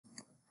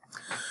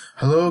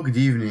Hello, good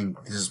evening.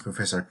 This is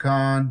Professor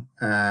Khan,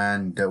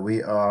 and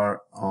we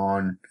are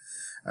on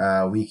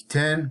week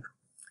 10.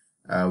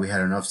 We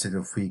had an offset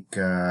of week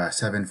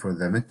 7 for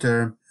the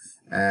midterm,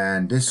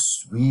 and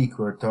this week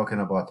we're talking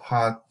about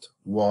hot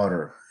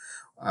water.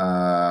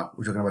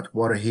 We're talking about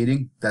water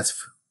heating. That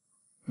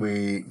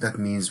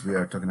means we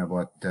are talking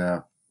about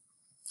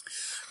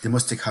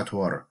domestic hot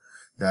water.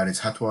 That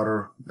is hot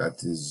water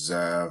that is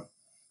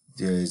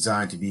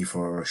designed to be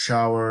for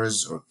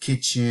showers or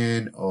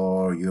kitchen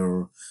or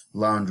your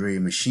laundry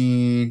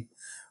machine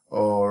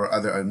or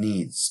other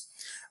needs.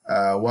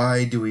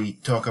 Why do we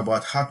talk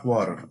about hot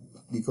water?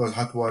 Because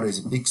hot water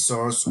is a big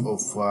source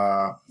of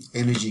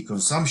energy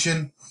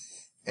consumption,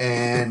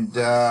 and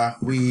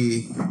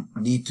we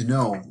need to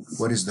know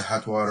what is the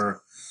hot water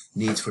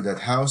needs for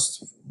that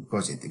house,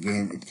 because it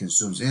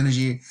consumes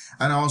energy.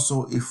 And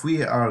also, if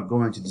we are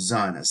going to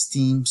design a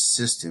steam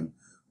system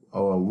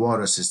or a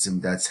water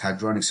system that's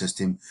hydronic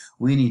system,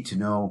 we need to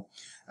know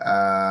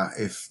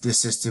if this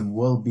system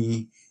will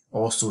be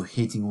also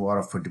heating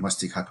water for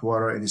domestic hot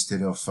water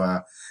instead of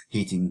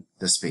heating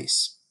the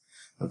space.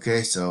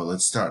 Okay, so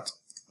let's start.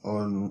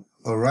 All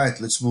right,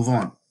 let's move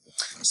on.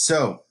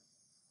 So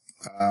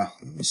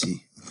let me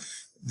see.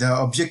 The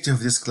objective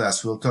of this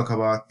class, we'll talk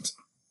about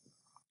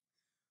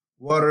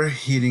water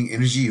heating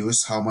energy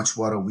use, how much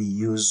water we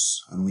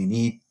use and we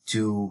need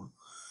to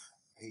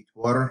heat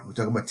water. We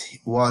talk about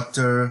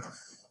water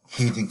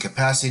heating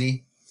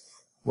capacity.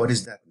 What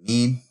does that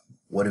mean?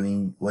 What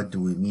do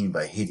we mean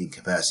by heating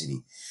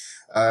capacity?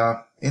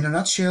 In a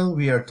nutshell,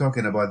 we are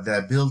talking about the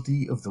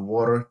ability of the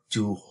water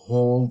to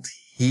hold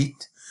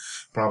heat.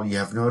 Probably you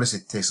have noticed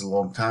it takes a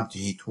long time to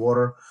heat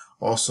water.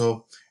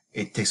 Also,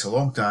 it takes a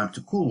long time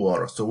to cool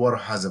water. So water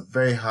has a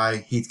very high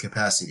heat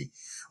capacity,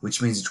 which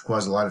means it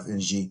requires a lot of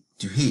energy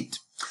to heat.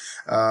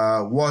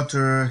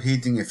 Water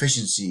heating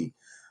efficiency.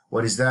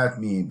 What does that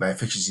mean by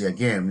efficiency?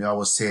 Again, we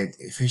always said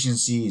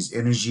efficiency is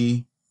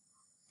energy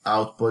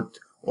output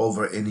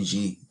over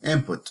energy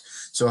input.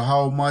 So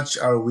how much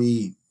are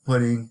we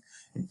putting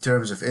in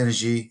terms of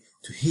energy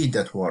to heat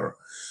that water?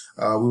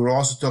 We will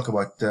also talk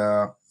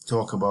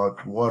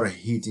about water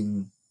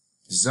heating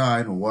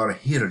design or water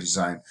heater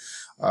design.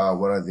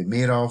 What are they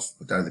made of?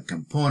 What are the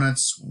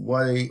components?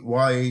 Why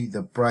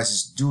the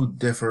prices do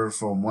differ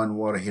from one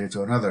water heater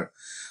to another?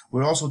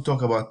 We'll also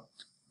talk about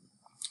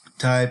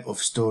type of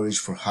storage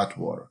for hot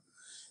water.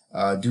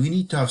 Do we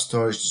need to have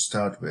storage to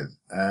start with?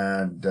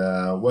 And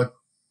what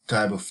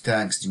type of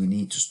tanks do we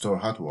need to store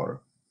hot water?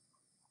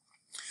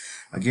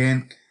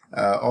 Again,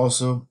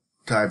 also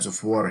types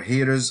of water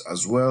heaters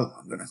as well.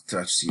 I'm gonna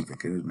try to see if I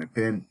can use my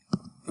pen.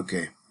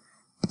 Okay,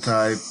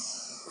 type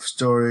of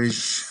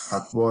storage,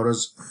 hot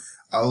waters,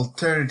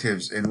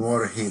 alternatives in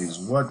water heaters.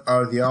 What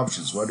are the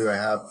options? What do I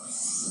have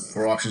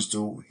for options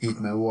to heat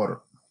my water?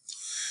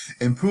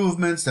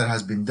 Improvements that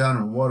has been done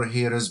on water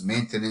heaters,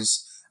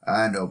 maintenance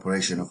and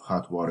operation of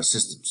hot water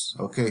systems.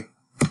 Okay,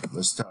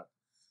 let's start.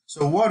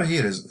 So water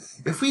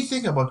heaters, if we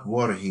think about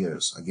water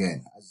heaters,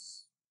 again,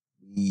 as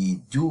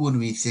we do when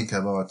we think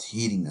about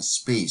heating a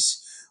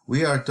space,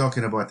 we are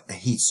talking about a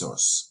heat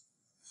source.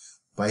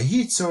 By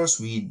heat source,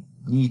 we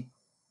need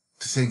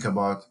to think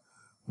about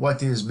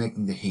what is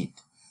making the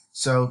heat.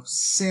 So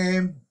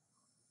similar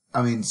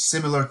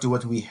to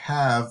what we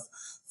have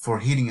for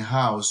heating a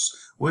house,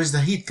 where is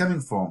the heat coming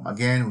from?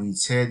 Again, we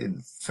said in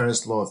the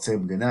first law of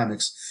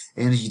thermodynamics,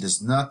 energy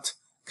does not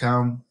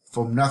come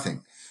from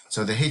nothing.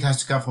 So the heat has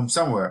to come from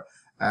somewhere.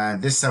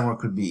 And this somewhere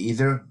could be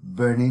either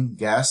burning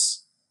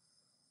gas,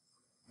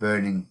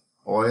 burning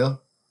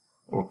oil,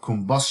 or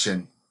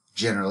combustion.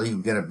 Generally,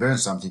 we gotta burn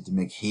something to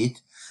make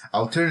heat.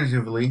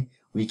 Alternatively,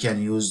 we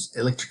can use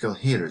electrical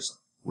heaters,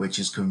 which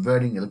is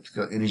converting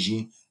electrical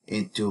energy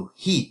into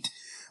heat.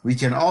 We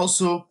can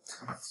also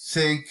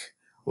think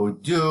or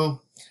do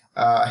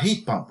a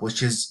heat pump,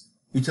 which is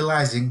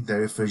utilizing the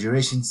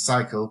refrigeration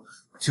cycle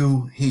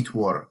to heat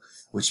water,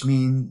 which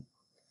means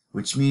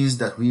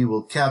that we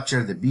will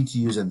capture the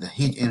BTUs and the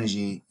heat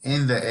energy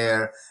in the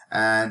air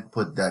and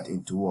put that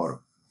into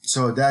water.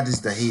 So that is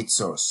the heat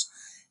source.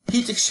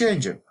 Heat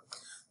exchanger.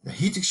 The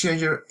heat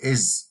exchanger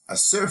is a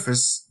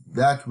surface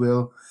that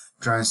will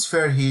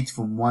transfer heat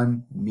from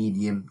one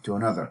medium to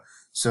another.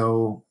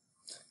 So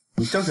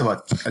we talked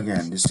about,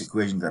 again, this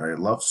equation that I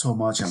love so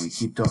much and we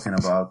keep talking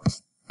about,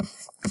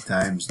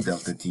 times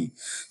delta T.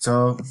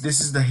 So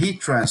this is the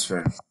heat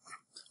transfer.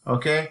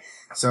 Okay,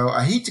 so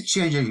a heat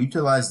exchanger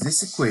utilizes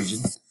this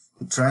equation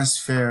to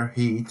transfer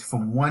heat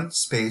from one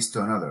space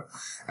to another.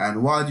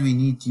 And why do we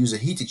need to use a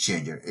heat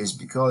exchanger? Is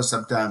because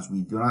sometimes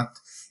we do not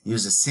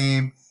use the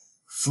same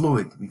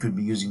fluid. We could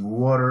be using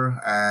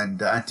water, and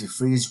the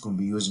antifreeze could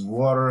be using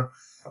water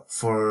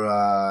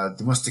for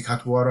domestic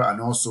hot water, and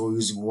also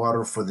using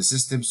water for the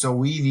system. So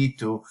we need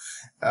to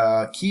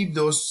keep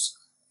those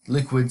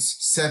liquids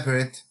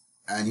separate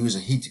and use a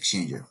heat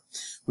exchanger.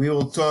 We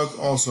will talk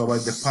also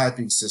about the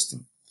piping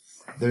system.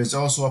 There is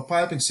also a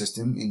piping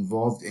system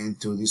involved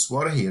into these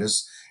water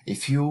heaters.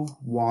 If you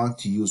want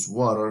to use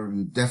water,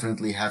 you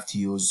definitely have to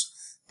use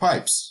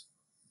pipes.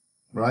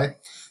 right?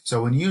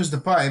 So when you use the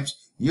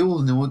pipes, you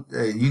will know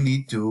you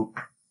need to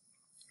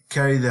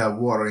carry the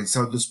water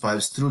inside those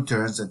pipes through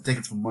turns and take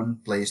it from one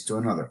place to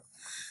another.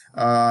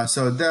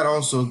 So that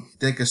also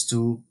takes us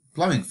to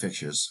plumbing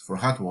fixtures for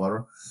hot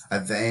water.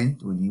 At the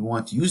end, when you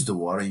want to use the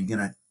water, you're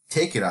gonna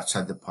take it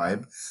outside the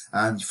pipe,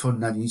 and for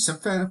now you need some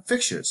kind of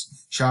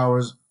fixtures,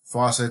 showers,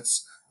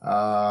 faucets,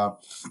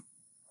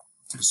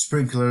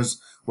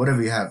 sprinklers,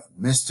 whatever you have,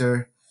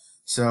 mister.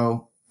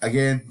 So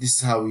again, this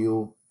is how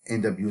you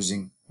end up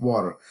using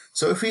water.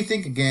 So if we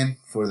think again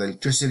for the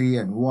electricity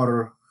and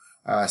water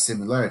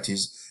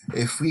similarities,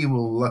 if we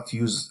will like to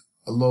use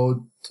a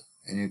load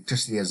and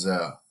electricity as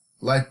a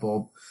light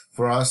bulb,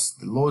 for us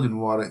the load in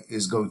water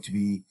is going to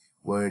be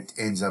where it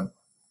ends up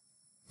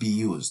be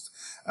used.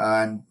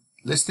 And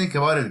let's think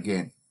about it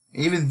again.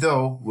 Even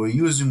though we're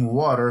using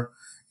water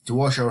to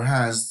wash our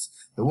hands,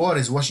 the water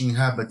is washing your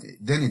hand, but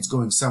then it's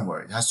going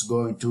somewhere. It has to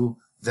go into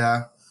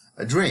the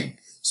drain.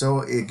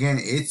 So again,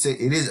 it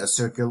is a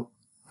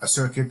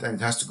circuit, and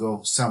it has to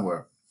go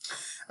somewhere.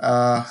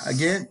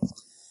 Again,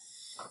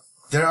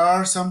 there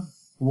are some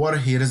water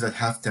heaters that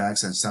have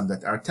tanks and some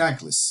that are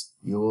tankless.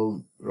 You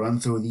will run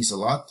through these a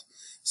lot.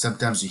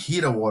 Sometimes you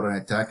heat a water in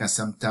a tank, and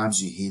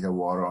sometimes you heat a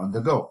water on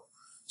the go.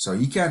 So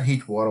you can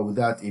heat water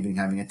without even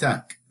having a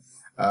tank.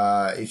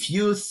 If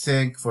you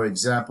think, for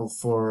example,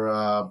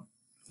 for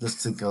let's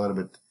think a little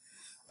bit,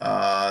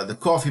 the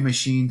coffee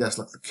machine that's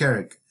like the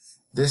Keurig.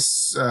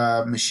 This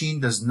machine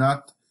does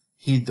not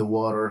heat the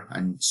water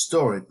and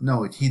store it.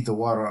 No, it heats the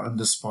water on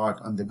the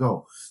spot, on the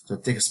go. So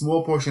take a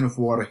small portion of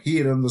water,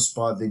 heat it on the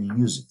spot, then you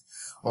use it.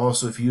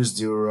 Also, if you use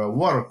your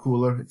water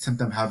cooler, it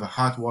sometimes have a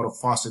hot water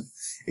faucet.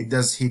 It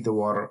does heat the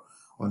water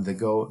on the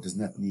go. It does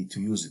not need to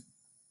use it.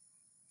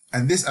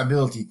 And this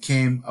ability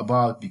came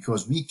about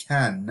because we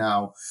can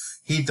now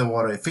heat the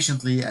water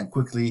efficiently and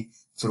quickly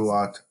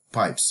throughout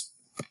pipes.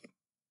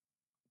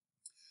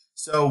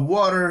 So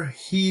water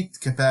heat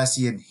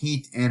capacity and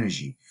heat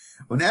energy.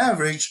 On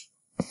average,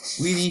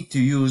 we need to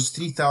use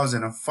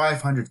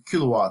 3,500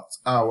 kilowatt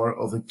hour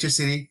of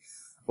electricity,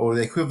 or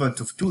the equivalent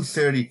of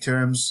 230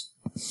 terms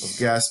of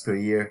gas per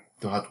year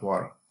to hot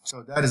water.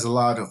 So that is a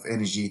lot of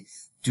energy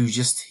to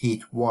just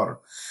heat water.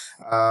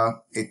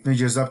 It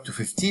measures up to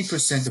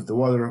 15% of the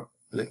water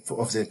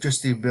of the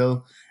electricity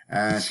bill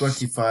and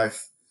 25%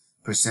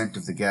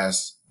 of the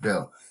gas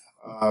bill.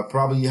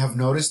 Probably you have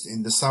noticed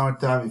in the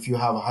summertime, if you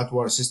have a hot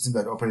water system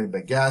that operated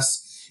by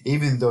gas,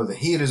 even though the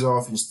heat is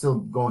off, you're still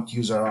going to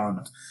use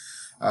around,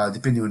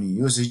 depending on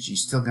your usage, you're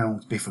still going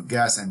to pay for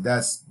gas, and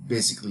that's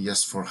basically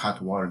just for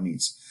hot water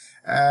needs.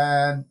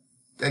 And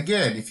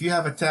again, if you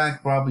have a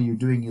tank, probably you're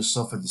doing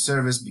yourself a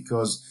disservice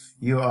because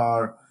you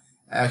are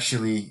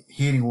actually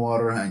heating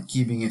water and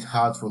keeping it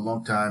hot for a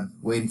long time,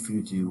 waiting for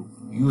you to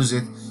use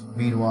it.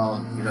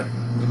 Meanwhile,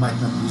 you might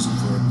not use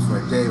it for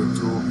a day or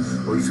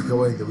two, or if you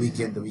go away the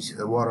weekend,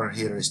 the water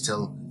heater is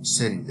still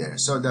sitting there.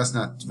 So that's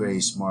not a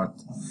very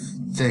smart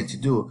thing to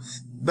do.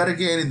 But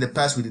again, in the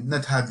past, we did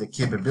not have the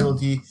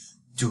capability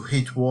to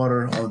heat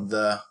water on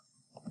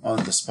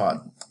the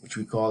spot, which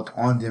we called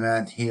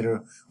on-demand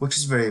heater, which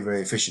is very,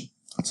 very efficient.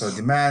 So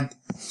demand,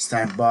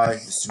 standby,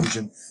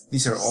 distribution,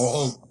 these are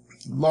all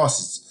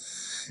losses.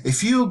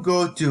 If you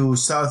go to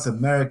South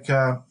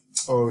America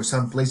or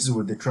some places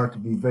where they try to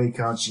be very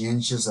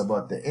conscientious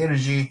about the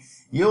energy,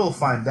 you will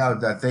find out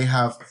that they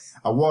have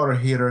a water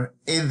heater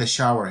in the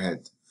shower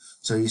head.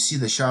 So you see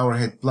the shower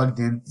head plugged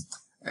in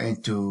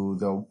into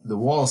the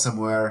wall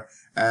somewhere,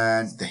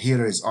 and the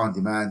heater is on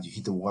demand. You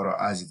heat the water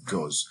as it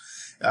goes.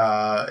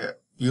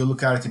 You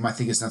look at it, you might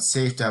think it's not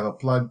safe to have a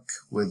plug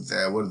with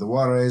where the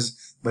water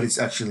is, but it's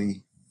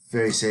actually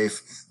very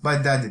safe.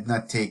 But that did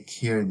not take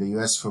here in the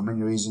US for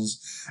many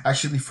reasons.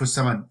 Actually, for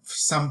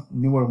some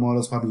newer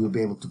models, probably you'll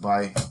be able to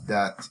buy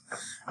that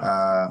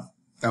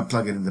and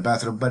plug it in the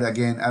bathroom. But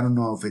again, I don't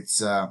know if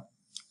it's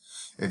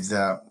if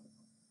the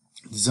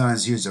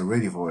designs here are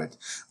ready for it.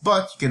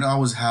 But you can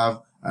always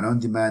have an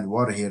on-demand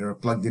water heater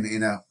plugged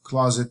in a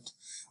closet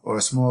or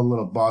a small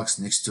little box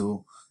next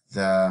to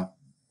the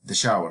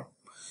shower.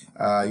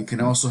 You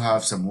can also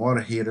have some water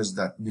heaters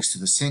that next to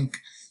the sink,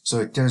 so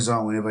it turns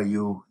on whenever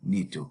you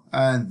need to.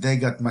 And they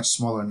got much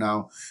smaller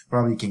now.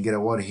 Probably you can get a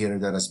water heater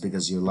that as big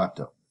as your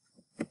laptop.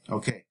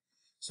 Okay,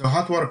 so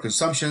hot water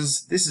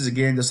consumptions. This is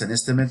again just an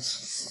estimate.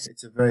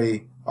 It's a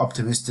very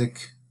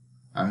optimistic,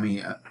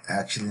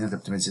 actually not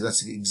optimistic,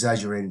 that's an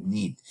exaggerated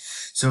need.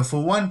 So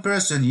for one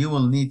person, you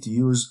will need to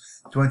use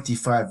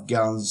 25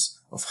 gallons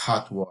of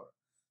hot water.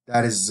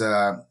 That is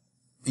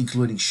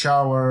including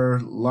shower,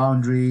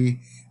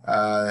 laundry,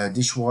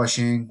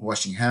 dishwashing,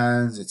 washing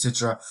hands,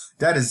 etc.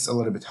 That is a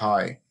little bit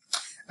high,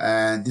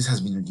 and this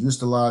has been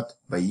reduced a lot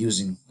by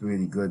using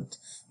really good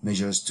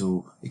measures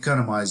to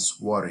economize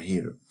water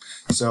heater.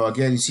 So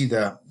again, you see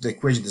the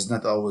equation does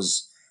not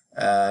always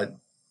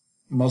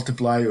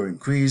multiply or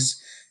increase.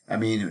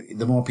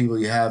 The more people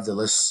you have, the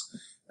less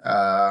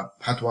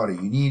hot water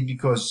you need,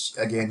 because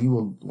again, you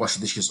will wash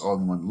the dishes all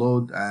in one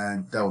load,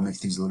 and that will make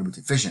things a little bit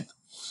efficient.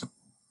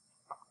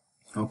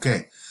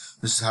 Okay,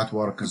 this is hot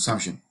water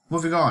consumption.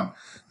 Moving on,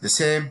 the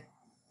same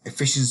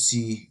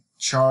efficiency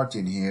chart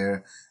in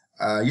here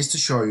just to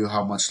show you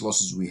how much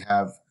losses we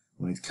have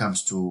when it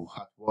comes to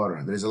hot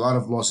water. There's a lot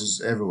of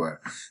losses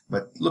everywhere,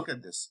 but look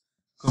at this.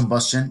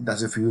 Combustion,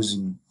 that's if you're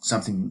using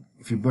something,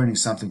 if you're burning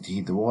something to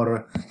heat the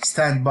water.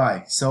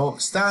 Standby. So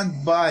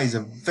standby is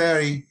a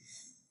very,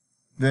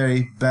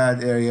 very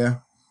bad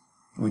area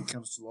when it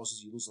comes to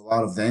losses. You lose a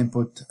lot of the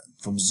input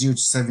from 0 to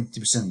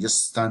 70%.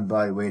 Just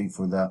standby waiting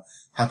for the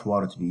hot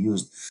water to be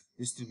used.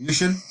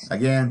 Distribution,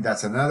 again,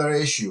 that's another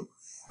issue.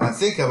 And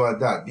think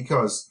about that,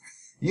 because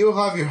you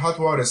have your hot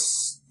water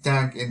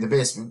tank in the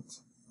basement,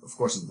 of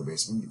course in the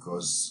basement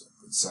because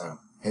it's a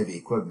heavy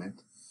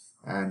equipment,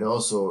 and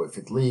also if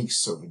it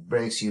leaks or if it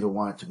breaks, you don't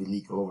want it to be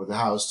leaking all over the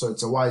house, so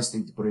it's a wise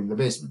thing to put it in the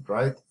basement,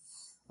 right?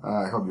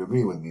 I hope you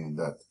agree with me on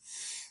that.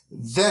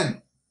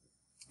 Then,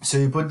 so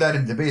you put that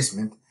in the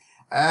basement,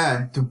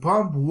 and to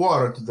pump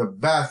water to the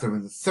bathroom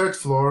in the 3rd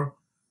floor,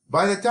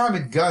 by the time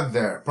it got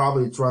there,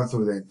 probably it ran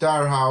through the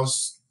entire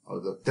house, or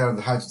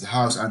the height of the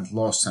house, and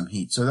lost some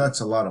heat. So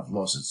that's a lot of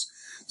losses.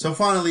 So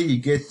finally, you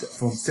get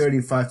from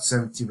 35 to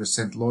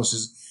 70%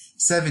 losses.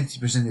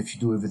 70% if you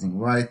do everything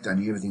right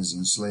and everything's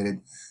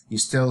insulated, you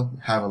still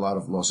have a lot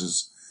of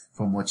losses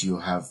from what you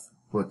have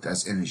put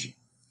as energy.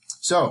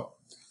 So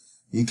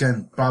you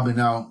can probably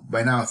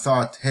by now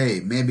thought,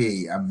 hey,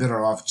 maybe I'm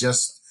better off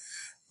just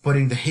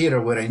putting the heater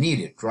where I need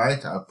it,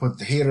 right? I'll put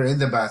the heater in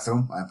the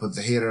bathroom, I put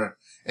the heater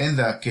in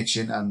the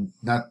kitchen, and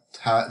not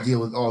deal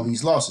with all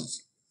these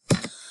losses.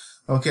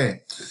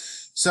 Okay,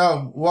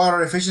 so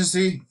water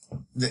efficiency,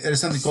 there is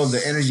something called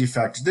the energy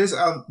factor.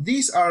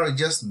 These are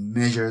just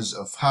measures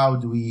of how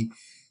do we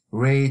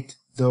rate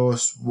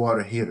those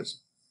water heaters.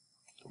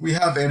 We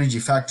have energy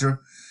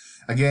factor.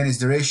 Again, it's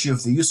the ratio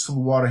of the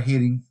useful water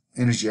heating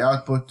energy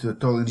output to the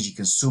total energy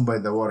consumed by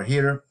the water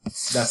heater.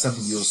 That's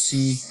something you'll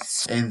see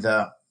in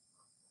the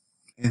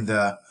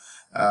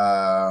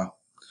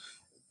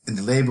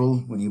label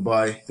when you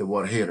buy the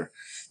water heater.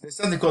 There's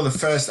something called the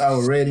first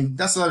hour rating.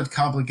 That's a little bit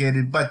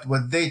complicated, but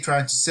what they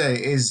try to say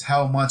is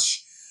how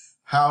much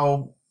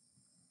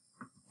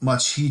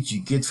heat you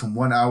get from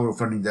 1 hour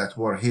of running that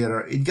water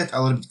heater. It got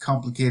a little bit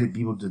complicated.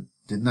 People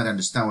did not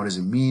understand what does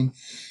it mean,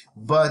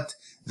 but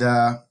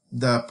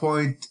the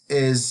point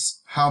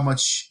is how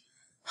much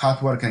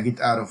hot water can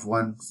get out of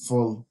one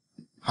full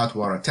hot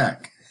water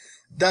tank.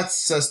 That's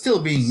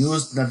still being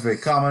used, not very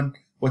common.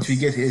 What we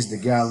get is the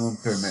gallon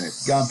per minute.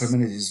 Gallon per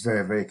minute is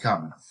very, very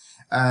common.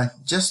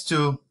 Just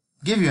to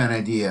give you an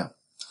idea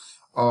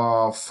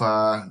of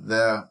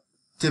the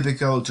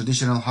typical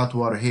traditional hot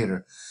water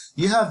heater,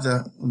 you have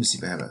let me see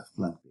if I have a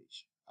blank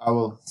page.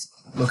 I'm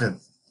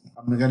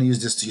going to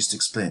use this to just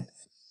explain.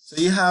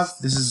 So you have,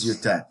 this is your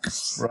tank,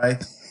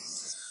 right?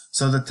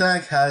 So the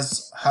tank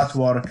has hot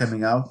water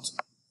coming out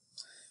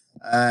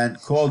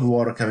and cold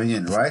water coming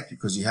in, right?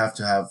 Because you have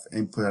to have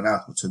input and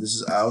output. So this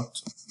is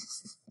out,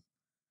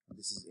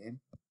 this is in,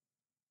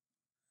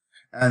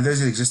 and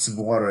there's existing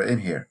water in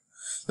here.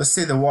 Let's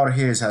say the water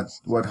here is at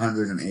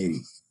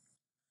 180.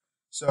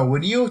 So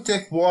when you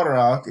take water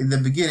out, in the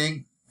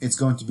beginning, it's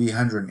going to be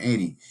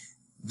 180.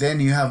 Then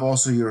you have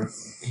also your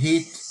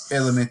heat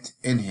element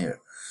in here.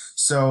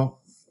 So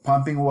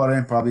pumping water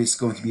in probably is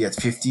going to be at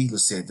 50.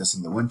 Let's say that's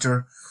in the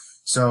winter.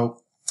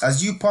 So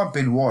as you pump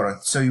in water,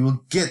 so you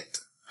will get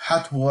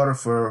hot water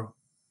for,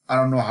 I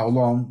don't know how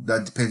long.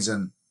 That depends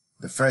on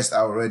the first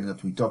hour rating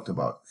that we talked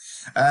about.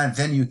 And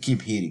then you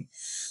keep heating.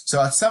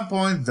 So at some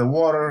point, the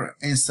water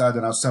inside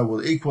and outside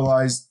will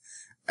equalize,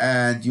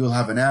 and you'll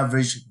have an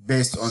average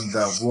based on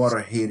the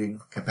water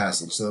heating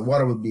capacity. So the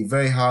water will be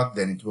very hot,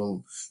 then it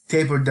will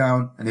taper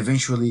down, and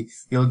eventually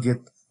you'll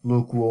get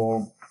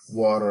lukewarm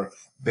water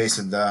based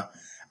on the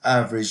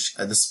average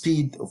at the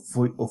speed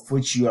of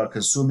which you are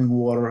consuming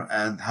water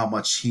and how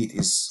much heat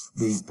is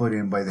being put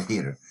in by the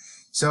heater.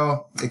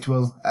 So it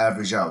will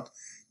average out.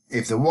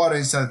 If the water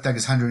inside the tank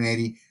is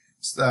 180,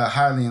 it's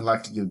highly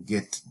unlikely you'll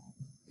get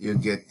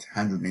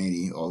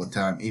 180 all the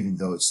time, even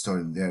though it's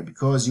stored in there,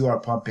 because you are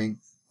pumping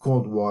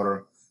cold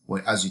water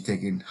as you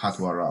take in hot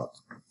water out.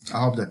 I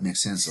hope that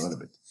makes sense a little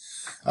bit.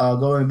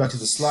 Going back to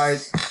the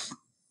slide,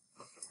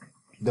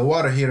 the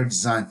water heater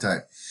design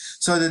type.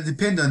 So they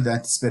depend on the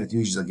anticipated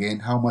usage again,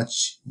 how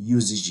much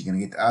usage you're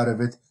going to get out of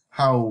it,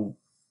 how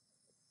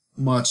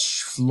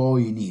much flow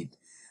you need,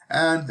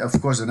 and of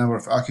course the number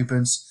of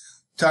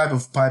occupants, type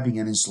of piping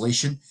and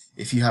insulation.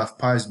 If you have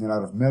pipes made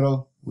out of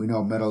metal, we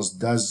know metals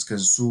does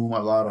consume a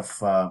lot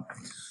of,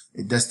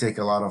 it does take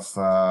a lot of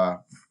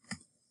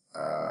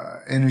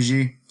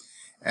energy,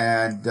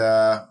 and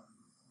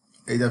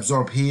it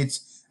absorbs heat,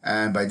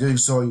 and by doing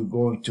so you're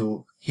going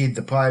to heat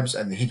the pipes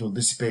and the heat will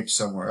dissipate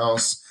somewhere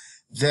else.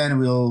 Then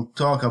we'll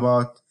talk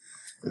about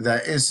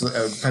the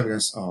piping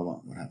and, hold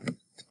on, what happened?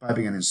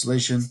 Piping and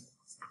insulation.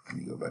 Let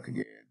me go back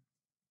again.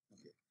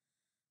 Okay.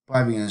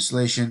 Piping and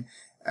insulation,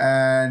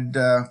 and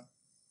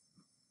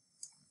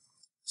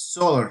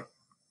solar.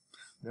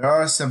 There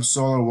are some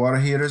solar water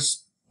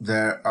heaters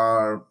that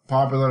are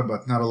popular,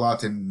 but not a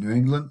lot in New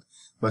England.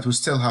 But we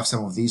still have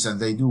some of these, and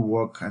they do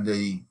work, and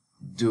they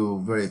do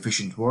very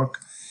efficient work.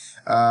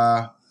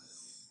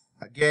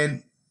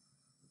 Again,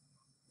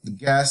 the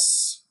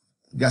gas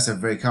are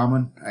very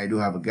common. I do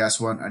have a gas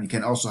one, and you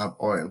can also have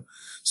oil.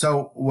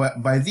 So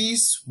by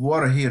these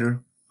water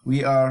heater,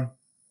 we are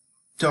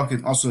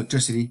talking also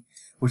electricity.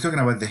 We're talking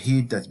about the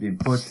heat that's been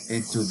put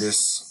into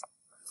this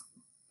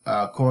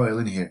coil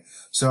in here.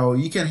 So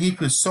you can heat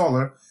with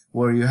solar,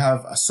 where you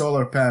have a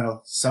solar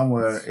panel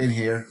somewhere in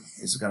here.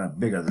 It's kind of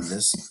bigger than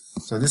this.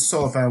 So this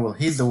solar panel will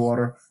heat the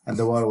water, and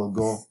the water will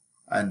go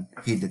and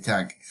heat the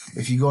tank.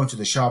 If you go into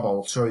the shop, I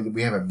will show you that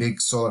we have a big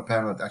solar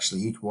panel that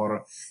actually heats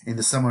water in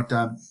the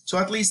summertime. So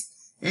at least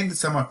in the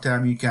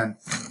summertime, you can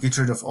get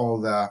rid of all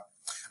the,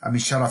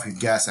 shut off your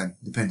gas and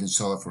depend on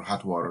solar for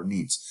hot water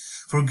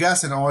needs. For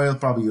gas and oil,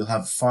 probably you'll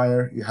have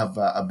fire. You have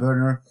a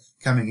burner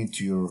coming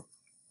into your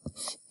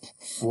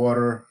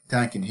water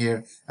tank in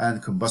here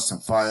and combust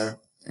some fire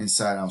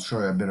inside. I'll show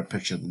you a better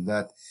picture than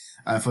that.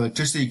 And for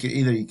electricity,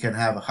 you can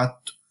have a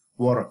hot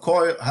water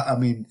coil,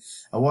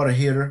 a water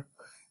heater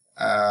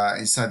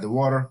inside the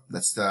water.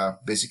 That's the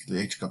basically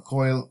electrical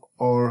coil,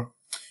 or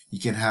you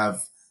can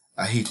have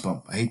a heat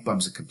pump. A heat pump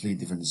is a completely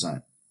different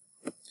design.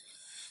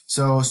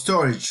 So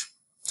storage.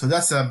 So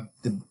that's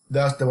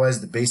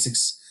the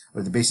basics,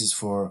 or the basis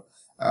for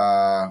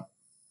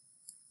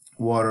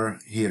water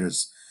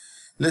heaters.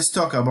 Let's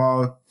talk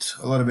about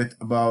a little bit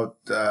about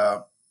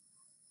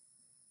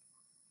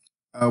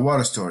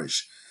water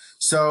storage.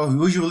 So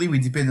usually we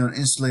depend on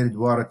insulated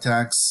water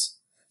tanks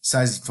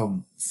sizes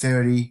from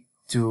 30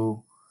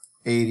 to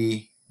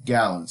 80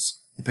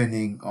 gallons,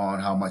 depending on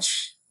how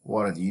much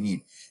water do you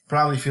need.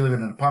 Probably if you live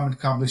in an apartment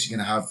complex, you're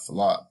going to have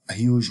a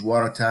huge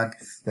water tank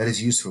that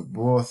is used for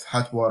both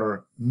hot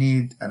water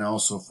need and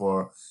also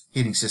for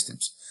heating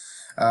systems.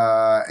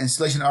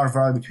 Insulation are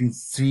vary between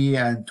 3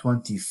 and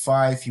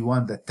 25. You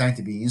want the tank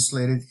to be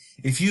insulated.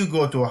 If you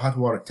go to a hot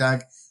water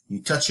tank,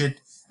 you touch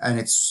it and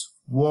it's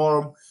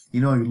warm,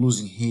 you're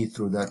losing heat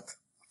through that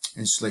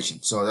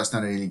insulation. So that's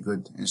not a really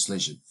good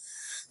insulation.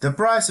 The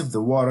price of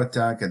the water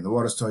tank and the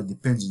water storage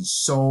depends on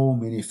so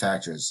many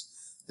factors.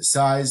 The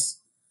size,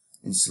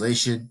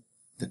 insulation,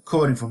 the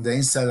coating from the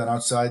inside and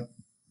outside,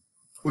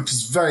 which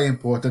is very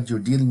important. You're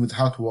dealing with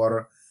hot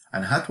water,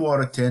 and hot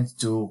water tends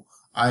to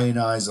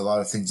ionize a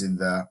lot of things in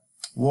the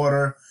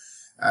water,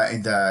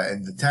 in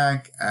the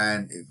tank,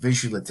 and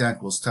eventually the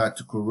tank will start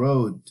to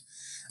corrode.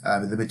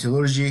 The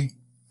metallurgy,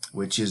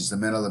 which is the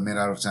metal made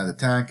out of the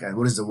tank, and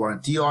what is the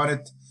warranty on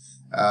it?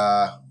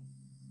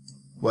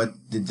 What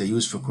did they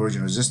use for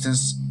corrosion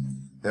resistance?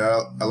 There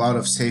are a lot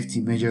of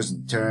safety measures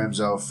in terms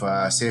of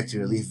safety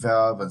relief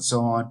valve and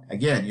so on.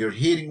 Again, you're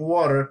heating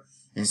water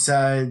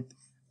inside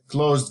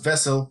closed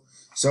vessel,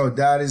 so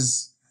that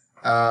is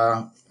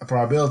a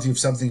probability of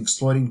something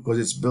exploding because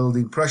it's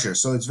building pressure.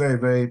 So it's very,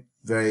 very,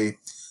 very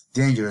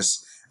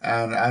dangerous.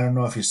 And I don't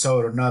know if you saw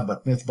it or not,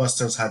 but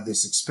Mythbusters had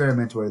this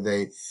experiment where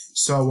they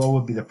saw what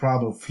would be the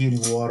problem of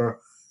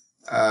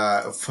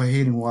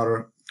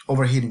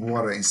overheating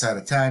water inside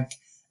a tank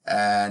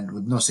and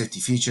with no safety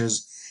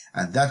features.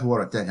 And that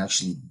water tank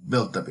actually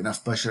built up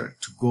enough pressure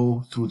to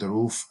go through the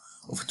roof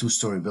of a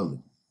 2-story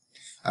building.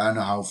 I don't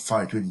know how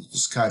far it went into the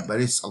sky, but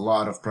it's a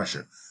lot of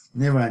pressure.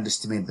 Never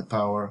underestimate the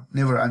power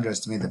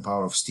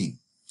of steam.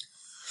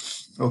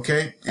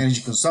 Okay,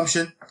 energy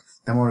consumption.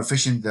 The more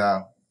efficient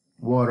the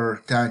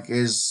water tank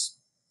is,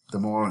 the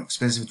more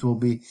expensive it will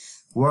be.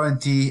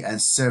 Warranty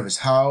and service.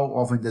 How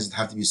often does it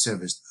have to be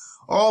serviced?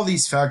 All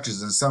these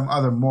factors and some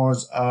other more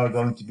are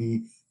going to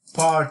be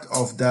part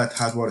of that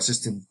hot water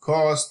system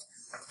cost.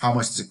 How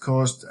much does it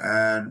cost,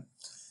 and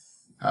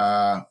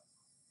how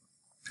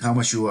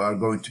much you are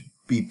going to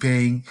be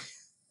paying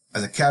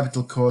as a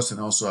capital cost and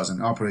also as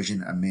an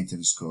operation and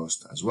maintenance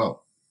cost as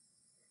well.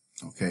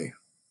 Okay,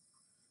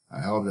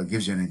 I hope that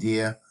gives you an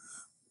idea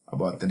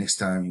about the next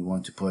time you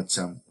want to put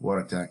some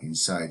water tank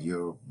inside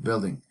your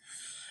building.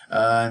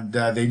 And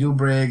they do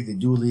break, they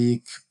do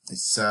leak.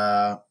 It's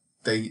the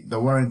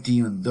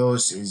warranty on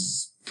those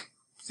is,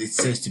 it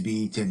says to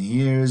be 10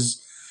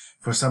 years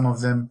for some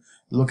of them.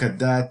 Look at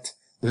that.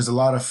 There's a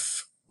lot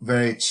of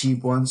very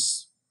cheap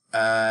ones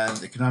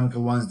and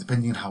economical ones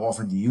depending on how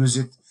often you use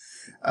it.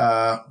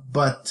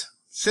 But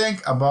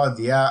think about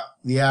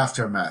the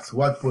aftermath.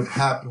 What would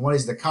happen? What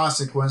is the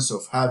consequence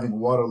of having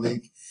water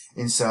leak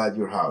inside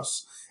your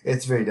house?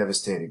 It's very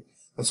devastating.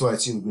 That's why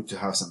it's really good to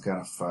have some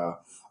kind of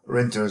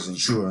renter's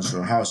insurance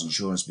or house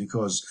insurance,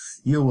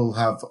 because you will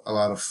have a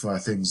lot of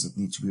things that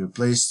need to be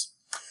replaced,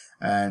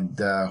 and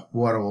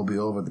water will be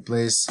all over the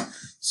place.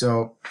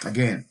 So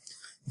again,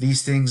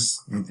 these things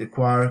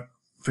require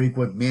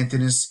frequent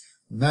maintenance.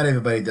 Not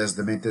everybody does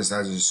the maintenance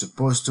as they're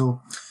supposed to.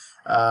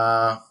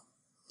 I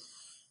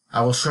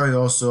will show you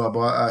also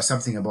about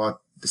something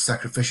about the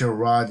sacrificial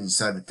rod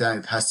inside the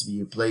tank. It has to be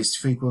replaced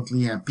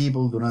frequently, and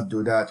people do not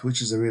do that,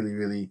 which is a really,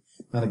 really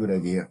not a good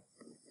idea.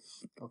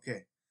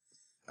 Okay.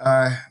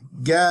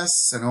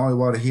 Gas and oil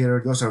water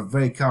heater, those are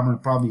very common.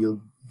 Probably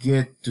you'll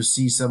get to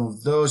see some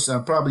of those,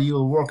 and probably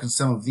you'll work on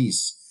some of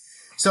these.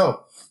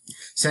 So,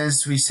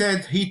 since we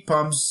said heat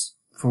pumps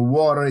for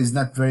water is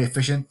not very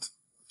efficient,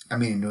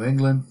 in New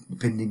England,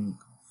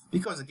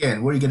 because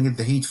again, where are you going to get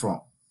the heat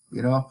from?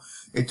 You know,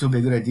 it will be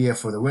a good idea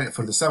for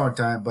the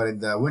summertime, but in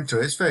the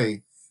winter it's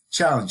very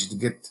challenging to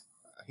get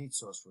a heat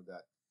source for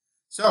that.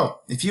 So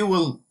if you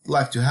will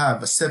like to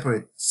have a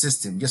separate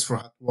system just for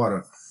hot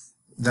water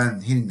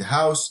than heating the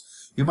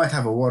house, you might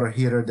have a water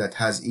heater that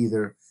has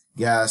either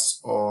gas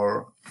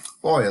or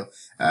oil,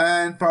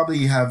 and probably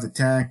you have the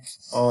tank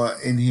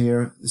in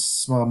here, this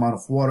small amount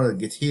of water that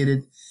gets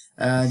heated,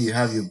 and you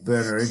have your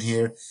burner in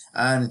here,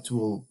 and it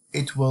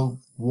will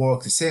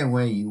work the same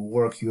way you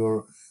work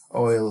your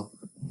oil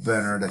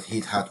burner that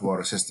heat hot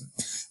water system.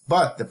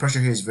 But the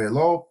pressure here is very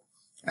low,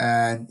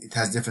 and it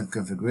has different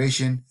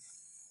configuration.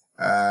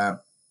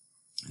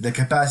 The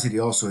capacity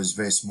also is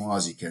very small,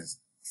 as you can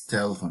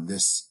tell from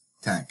this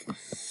tank.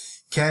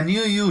 Can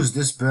you use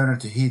this burner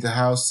to heat a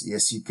house?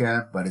 Yes, you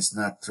can, but it's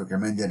not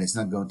recommended. It's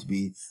not going to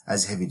be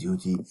as heavy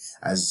duty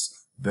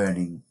as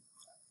burning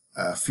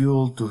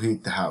fuel to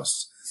heat the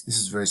house. This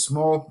is very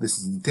small. This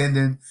is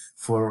intended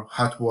for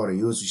hot water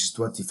use, which is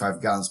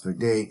 25 gallons per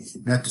day,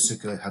 not to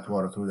circulate hot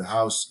water through the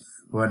house,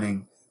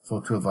 running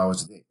for 12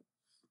 hours a day.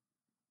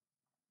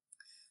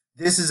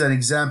 This is an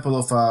example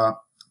of a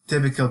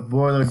typical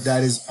boiler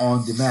that is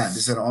on demand.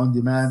 This is an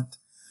on-demand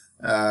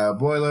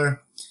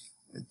boiler.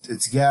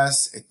 It's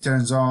gas, it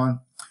turns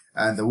on,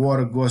 and the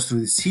water goes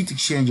through this heat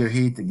exchanger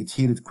heat to get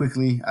heated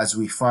quickly as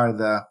we fire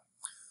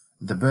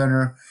the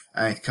burner,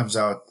 and it comes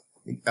out.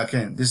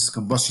 Again, this is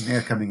combustion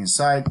air coming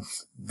inside,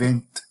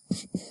 vent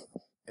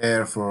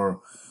air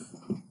for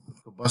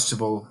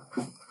combustible,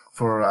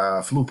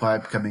 for flue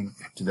pipe coming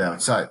to the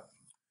outside.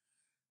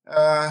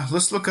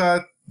 Let's look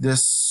at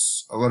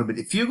this a little bit.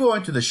 If you go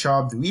into the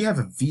shop, we have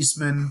a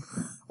Viessmann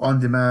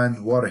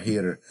on-demand water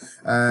heater,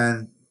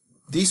 and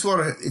these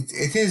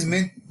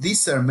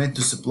are meant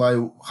to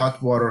supply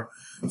hot water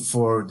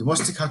for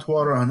domestic hot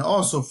water and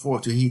also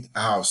to heat a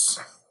house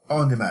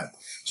on demand.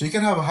 So you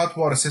can have a hot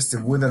water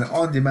system with an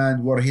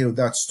on-demand water heater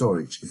without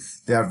storage.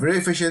 They are very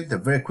efficient, they're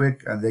very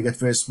quick, and they get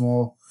very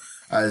small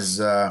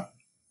as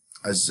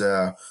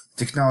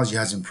technology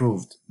has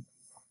improved.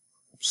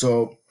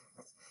 So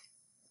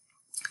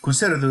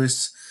consider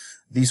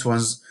these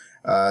ones.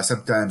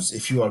 Sometimes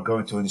if you are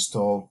going to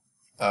install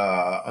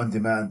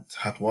on-demand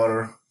hot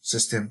water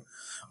system,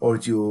 or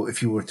if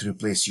you were to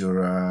replace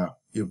your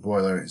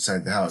boiler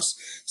inside the house.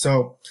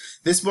 So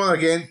this boiler,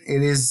 again,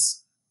 it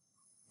is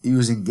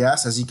using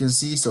gas, as you can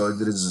see. So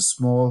there is a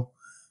small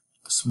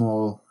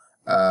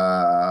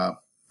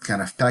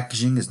kind of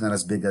packaging. It's not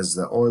as big as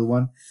the oil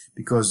one,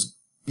 because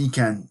you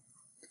can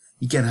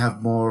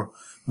have more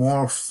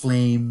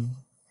flame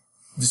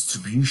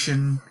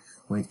distribution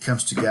when it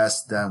comes to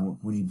gas than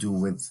when you do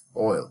with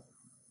oil.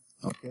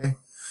 Okay.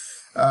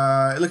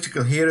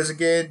 Electrical heaters,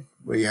 again,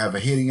 where you have a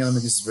heating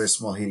element. This is a very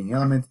small heating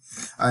element,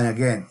 and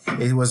again,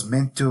 it was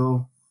meant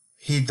to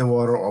heat the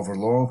water over a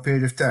long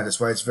period of time. That's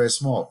why it's very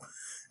small.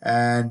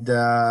 And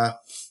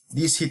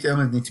these heat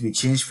elements need to be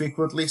changed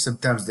frequently.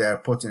 Sometimes they are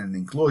put in an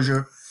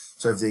enclosure.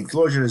 So if the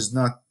enclosure is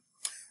not,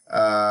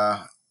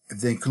 if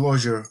the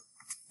enclosure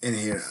in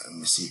here, let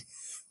me see,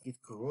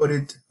 get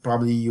corroded,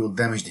 probably you will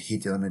damage the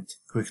heat element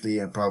quickly,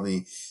 and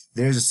probably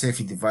there's a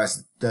safety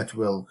device that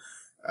will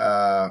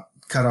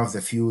cut off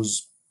the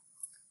fuse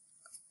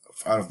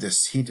out of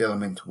this heat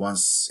element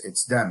once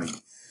it's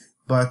damaged.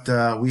 But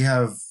we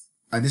have,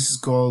 and this is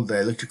called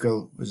the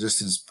electrical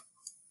resistance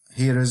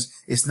heaters.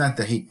 It's not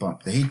the heat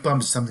pump. The heat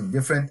pump is something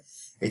different.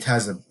 It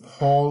has a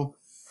whole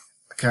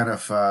kind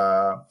of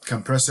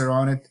compressor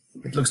on it.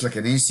 It looks like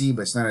an AC,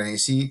 but it's not an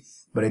AC,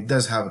 but it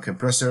does have a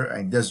compressor,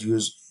 and it does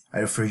use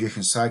a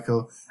refrigeration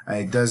cycle, and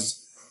it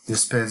does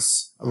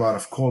dispense a lot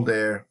of cold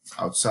air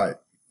outside.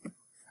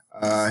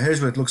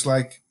 Here's what it looks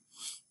like.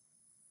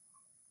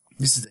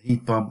 This is the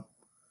heat pump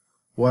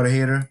water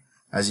heater.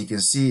 As you can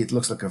see, it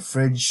looks like a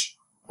fridge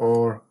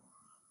or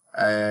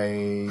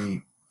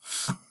an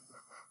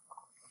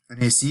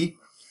AC.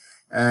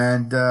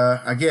 And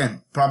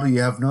again, probably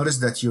you have noticed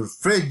that your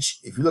fridge,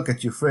 if you look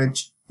at your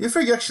fridge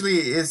actually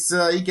is,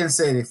 you can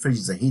say the fridge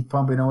is a heat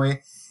pump in a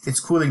way. It's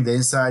cooling the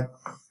inside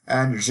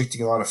and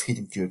injecting a lot of heat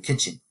into your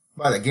kitchen.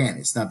 But again,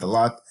 it's not a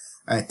lot,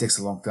 and it takes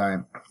a long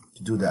time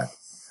to do that.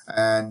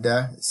 And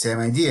same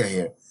idea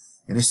here.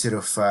 And instead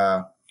of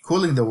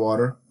cooling the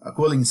water,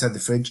 cooling inside the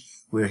fridge,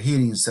 we're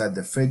heating inside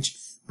the fridge.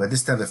 But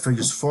this time the fridge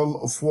is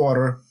full of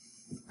water,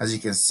 as you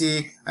can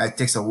see, and it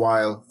takes a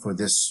while for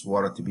this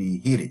water to be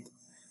heated.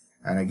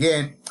 And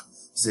again,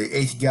 say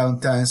 80-gallon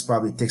tanks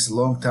probably takes a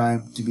long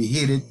time to be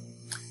heated,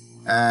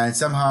 and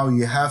somehow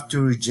you have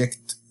to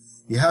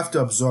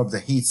absorb the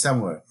heat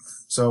somewhere.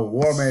 So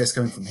warm air is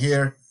coming from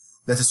here.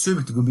 That's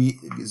assuming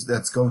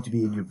that's going to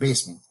be in your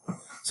basement.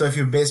 So if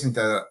your basement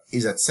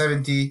is at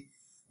 70,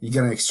 you're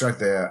gonna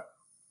extract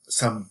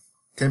some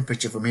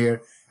temperature from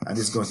here, and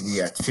this is going to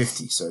be at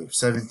 50. So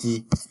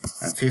 70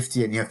 and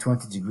 50, and you have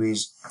 20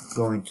 degrees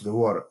going to the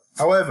water.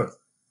 However,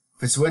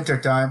 if it's winter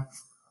time,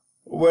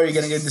 where are you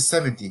going to get the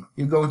 70?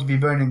 You're going to be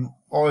burning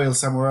oil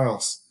somewhere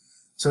else.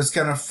 So it's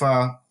kind of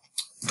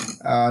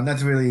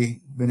not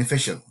really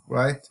beneficial,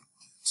 right?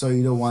 So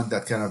you don't want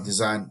that kind of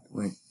design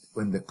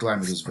when the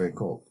climate is very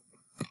cold.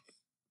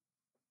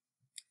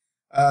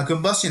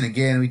 Combustion,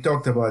 again, we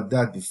talked about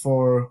that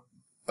before.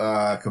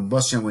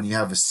 Combustion when you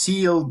have a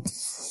sealed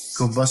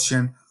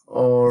combustion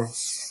or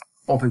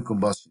open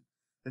combustion.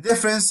 The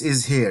difference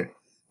is here.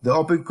 The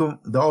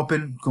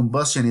open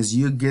combustion is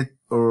you get,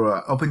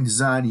 or open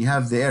design, you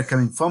have the air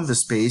coming from the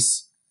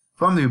space,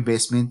 from your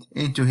basement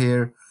into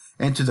here,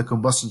 into the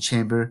combustion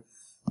chamber,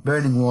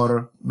 burning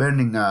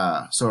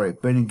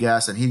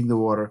gas and heating the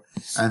water,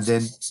 and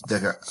then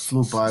the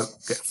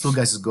flue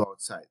gases go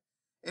outside.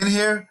 In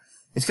here,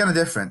 it's kind of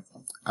different.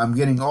 I'm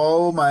getting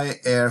all my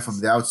air from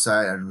the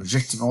outside and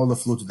rejecting all the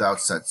flue to the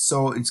outside.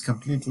 So it's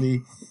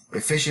completely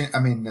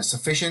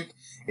sufficient.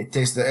 It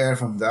takes the air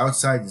from the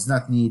outside. It does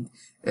not need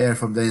air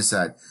from the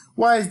inside.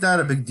 Why is that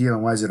a big deal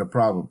and why is it a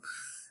problem?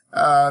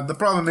 The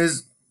problem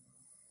is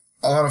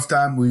a lot of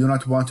time we do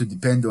not want to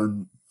depend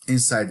on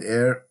inside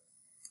air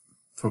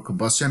for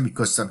combustion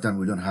because sometimes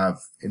we don't have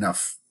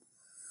enough.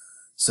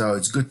 So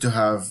it's good to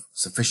have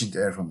sufficient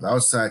air from the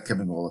outside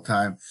coming all the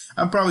time.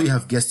 And probably you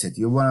have guessed it.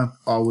 You want to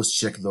always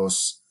check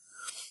those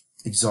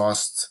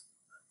exhaust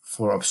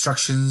for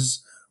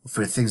obstructions,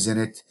 for things in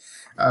it.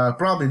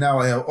 Probably now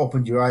I have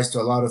opened your eyes to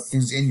a lot of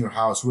things in your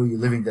house where you're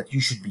living that you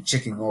should be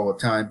checking all the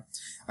time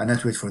and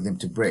not wait for them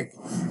to break.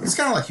 It's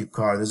kind of like your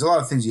car. There's a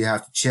lot of things you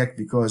have to check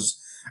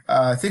because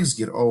things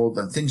get old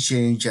and things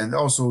change, and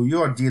also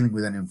you are dealing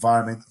with an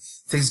environment.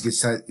 Things get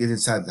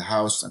inside the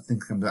house and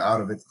things come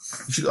out of it.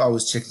 You should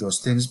always check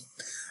those things.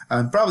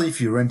 And probably if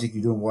you're renting,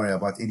 you don't worry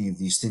about any of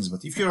these things.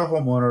 But if you're a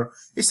homeowner,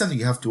 it's something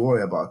you have to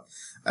worry about.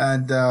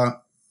 And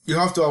you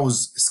have to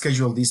always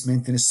schedule these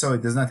maintenance so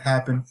it does not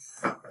happen.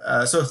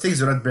 So things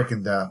are not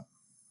breaking the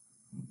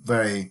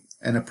very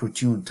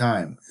inopportune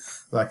time.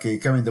 Like you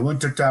come in the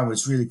winter time when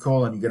it's really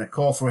cold and you're going to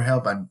call for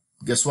help, and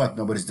guess what?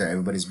 Nobody's there.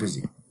 Everybody's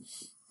busy.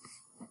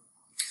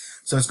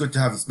 So it's good to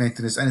have this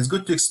maintenance, and it's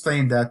good to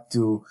explain that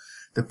to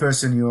the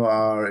person you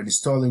are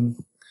installing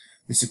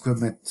this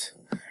equipment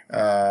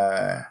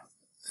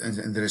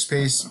in their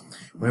space.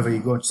 Whenever you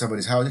go to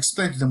somebody's house,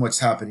 explain to them what's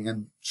happening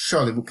and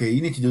show them, okay,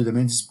 you need to do the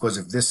maintenance because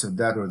of this or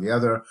that or the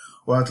other,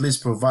 or at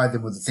least provide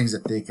them with the things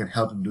that they can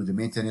help them do the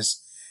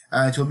maintenance,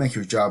 and it will make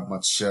your job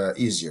much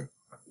easier.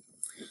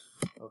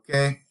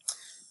 Okay.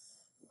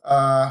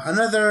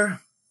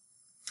 Another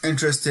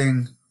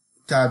interesting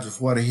type of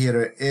water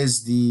heater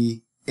is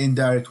the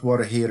indirect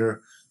water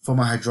heater from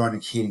a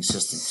hydronic heating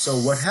system. So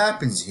what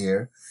happens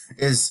here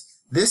is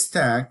this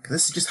tank,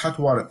 this is just hot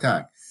water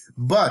tank,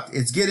 but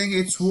it's getting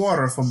its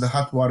water from the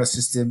hot water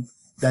system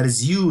that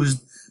is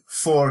used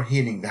for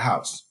heating the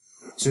house.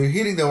 So you're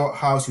heating the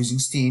house using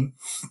steam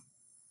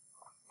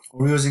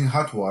or using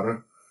hot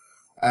water,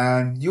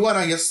 and you want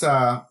to just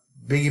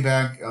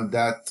piggyback on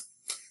that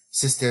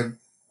system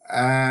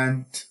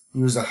and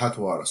use the hot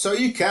water. So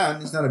you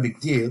can, it's not a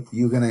big deal.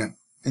 You're gonna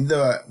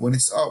when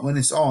it's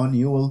on,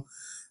 you will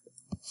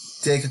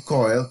take a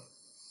coil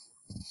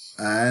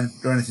and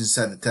run it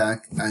inside the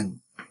tank and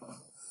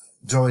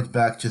draw it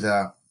back to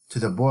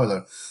the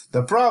boiler.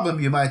 The problem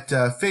you might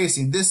face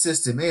in this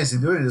system is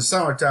during the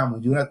summertime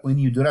when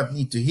you do not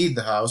need to heat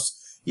the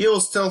house, you will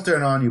still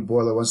turn on your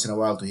boiler once in a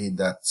while to heat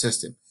that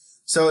system.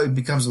 So it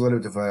becomes a little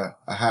bit of a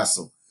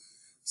hassle.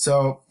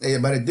 So,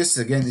 but this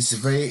is a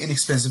very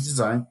inexpensive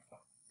design.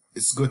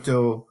 It's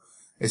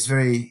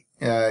very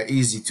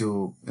easy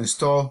to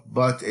install,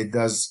 but it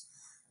does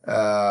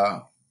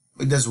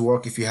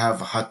work if you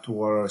have a hot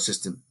water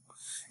system.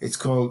 It's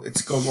called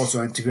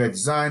also integrated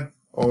design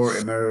or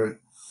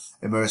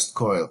immersed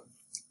coil.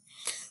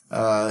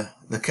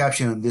 The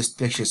caption on this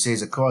picture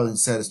says a coil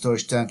inside a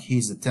storage tank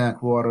heats the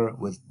tank water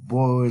with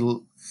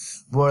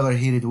boiler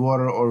heated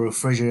water or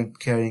refrigerant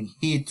carrying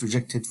heat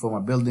rejected from a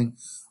building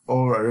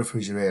or a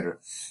refrigerator.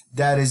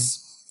 That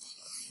is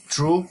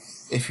true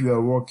if you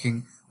are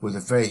working with a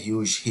very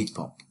huge heat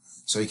pump.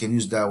 So you can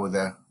use that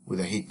with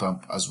a heat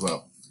pump as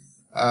well.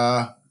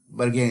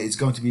 But again, it's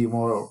going to be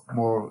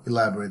more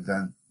elaborate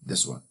than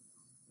this one.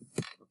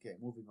 Okay,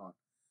 moving on.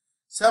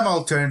 Some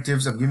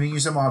alternatives. I'm giving you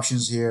some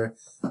options here,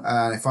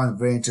 and I find it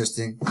very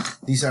interesting.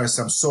 These are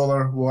some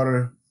solar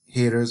water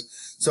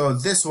heaters. So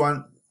this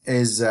one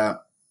is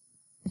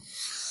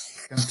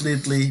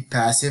completely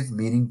passive,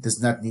 meaning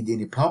does not need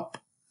any pump.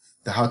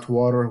 The hot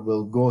water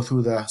will go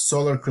through the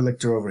solar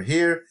collector over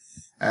here,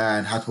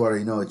 and hot water,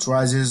 it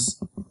rises,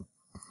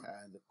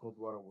 and the cold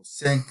water will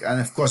sink.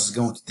 And of course, it's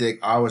going to take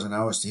hours and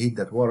hours to heat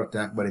that water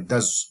tank, but it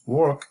does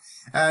work,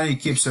 and you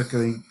keep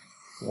circulating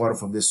water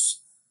from this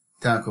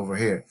tank over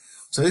here.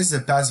 So this is a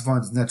passive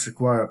one, does not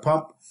require a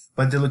pump,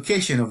 but the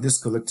location of this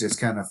collector is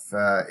kind of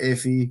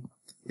iffy.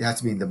 It has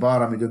to be in the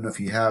bottom. I don't know if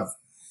you have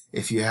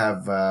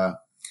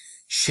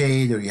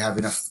shade or you have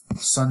enough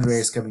sun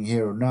rays coming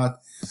here or not.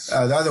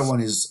 The other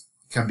one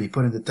can be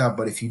put in the top,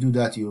 but if you do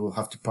that, you will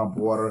have to pump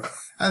water,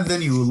 and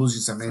then you will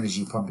lose some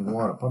energy pumping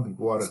water. Pumping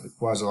water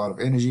requires a lot of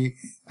energy,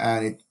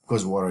 and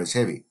because water is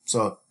heavy.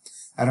 So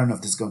I don't know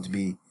if this is going to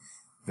be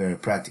very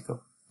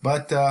practical.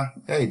 But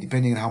hey,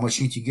 depending on how much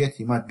heat you get,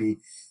 you might be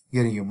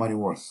getting your money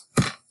worth.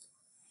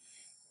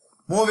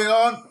 Moving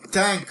on,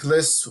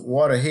 tankless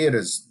water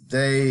heaters.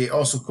 They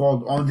also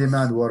called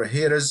on-demand water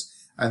heaters.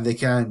 and they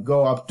can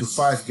go up to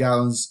 5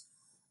 gallons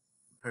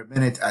per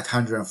minute at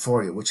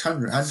 140, which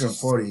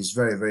 140 is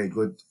very, very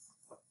good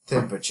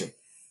temperature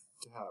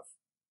to have.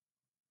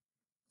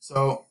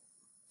 So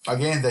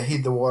again, they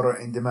heat the water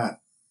in demand.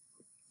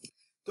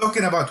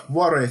 Talking about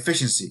water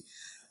efficiency,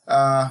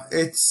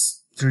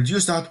 it's to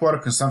reduce the hot water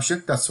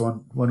consumption. That's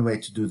one way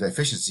to do the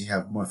efficiency,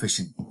 have more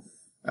efficient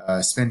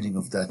spending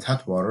of that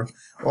hot water.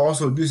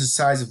 Also reduce the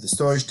size of the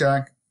storage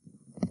tank,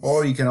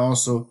 or you can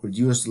also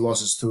reduce the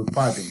losses through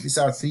piping. These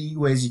are 3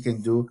 ways you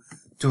can do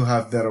to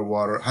have better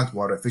hot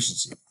water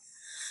efficiency.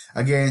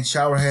 Again,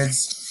 shower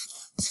heads,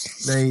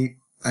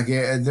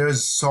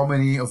 there's so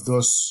many of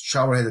those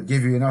shower heads that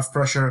give you enough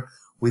pressure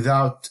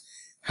without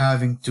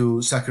having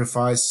to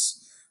sacrifice,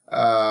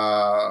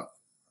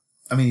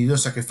 you don't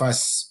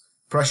sacrifice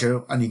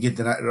pressure and you get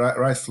the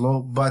right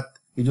flow, but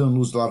you don't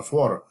lose a lot of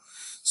water.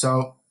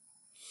 So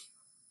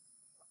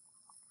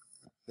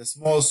the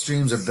small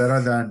streams are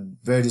better than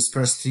very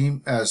dispersed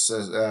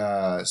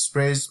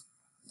sprays.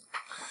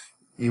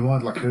 You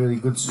want like a really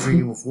good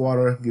stream of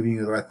water giving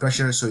you the right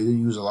pressure, so you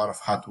don't use a lot of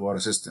hot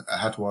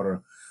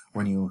water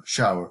when you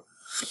shower.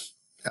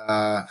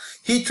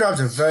 Heat traps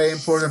are very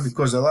important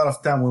because a lot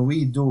of time when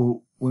we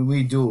do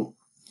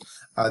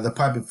the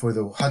piping for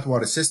the hot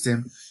water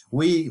system,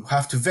 we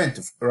have to vent,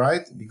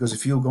 right? Because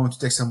if you have to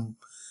take some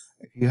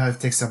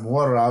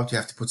water out, you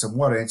have to put some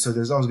water in. So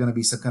there's always going to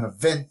be some kind of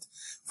vent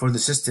for the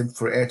system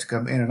for air to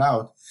come in and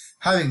out.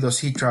 Having those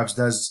heat traps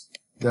does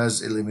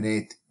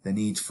eliminate the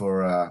need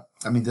for,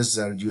 does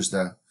reduce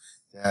the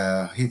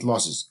heat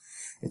losses.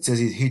 It says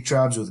heat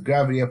traps with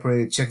gravity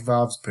operated check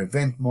valves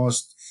prevent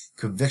most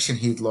convection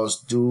heat loss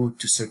due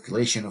to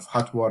circulation of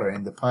hot water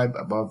in the pipe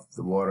above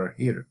the water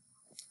heater.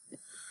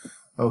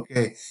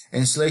 Okay,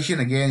 insulation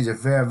again is a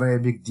very, very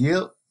big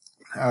deal.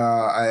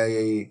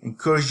 I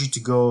encourage you to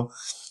go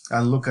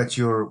and look at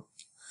your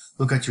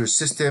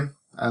system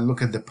and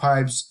look at the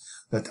pipes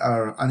that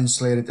are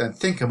uninsulated and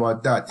think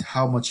about that.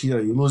 How much heat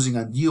are you losing,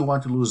 and do you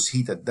want to lose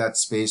heat at that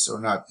space or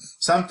not?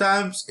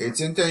 Sometimes it's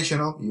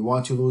intentional. You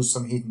want to lose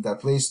some heat in that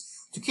place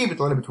to keep it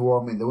a little bit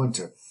warm in the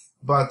winter.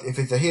 But if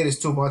the heat is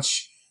too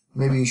much,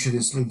 maybe you should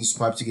insulate this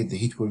pipe to get the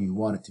heat where you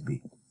want it to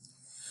be.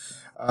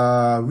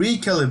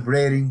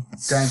 Recalibrating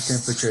tank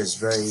temperature is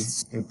very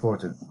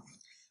important.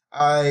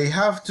 I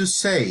have to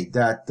say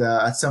that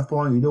at some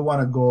point you don't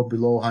want to go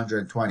below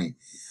 120.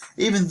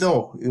 Even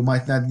though you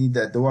might not need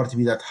the water to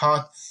be that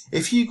hot,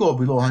 if you go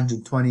below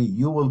 120,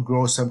 you will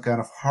grow some kind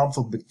of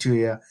harmful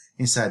bacteria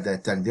inside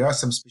that tank. There are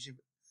some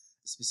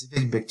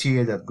specific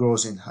bacteria that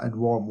grows in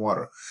warm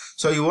water.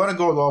 So you want to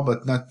go low,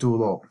 but not too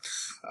low.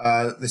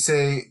 They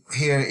say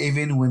here,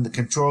 even when the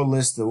control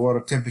lists the water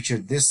temperature,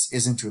 this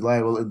isn't a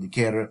reliable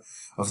indicator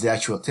of the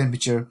actual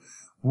temperature.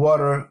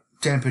 Water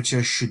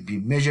temperature should be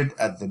measured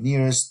at the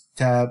nearest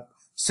tab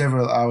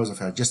several hours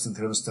of adjusting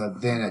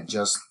thermostat, then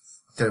adjust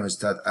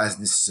thermostat as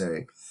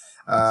necessary.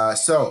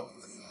 So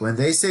when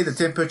they say the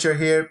temperature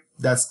here,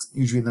 that's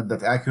usually not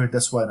that accurate.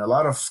 That's why in a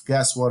lot of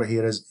gas water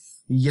heaters,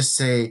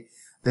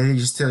 they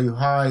just tell you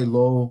high,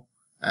 low,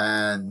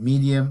 and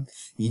medium.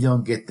 You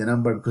don't get the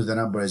number because the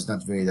number is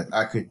not very that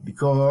accurate,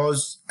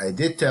 because I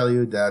did tell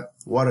you that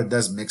water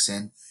does mix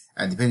in,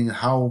 and depending on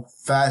how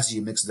fast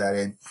you mix that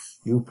in,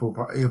 you're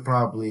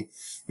probably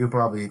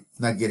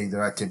not getting the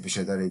right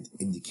temperature that it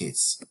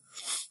indicates.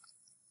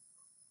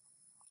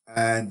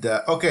 And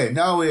okay,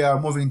 now we are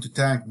moving to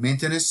tank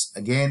maintenance.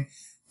 Again,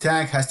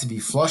 tank has to be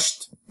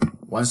flushed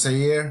once a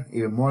year,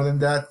 even more than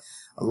that.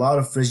 A lot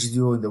of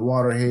residue in the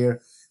water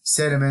here,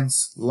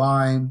 sediments,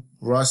 lime,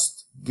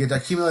 rust get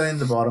accumulated in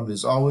the bottom.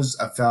 There's always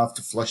a valve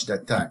to flush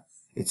that tank.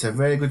 It's a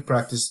very good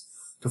practice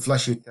to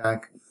flush your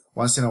tank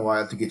once in a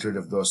while to get rid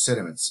of those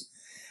sediments.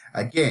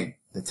 Again,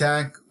 the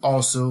tank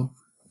also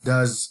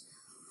does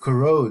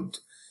corrode.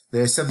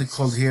 There's something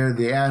called here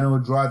the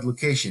anode rod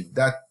location.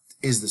 That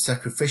is the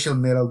sacrificial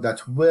metal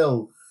that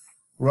will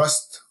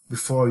rust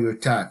before your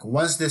tank.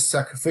 Once this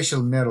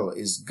sacrificial metal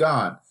is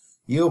gone,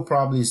 you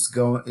probably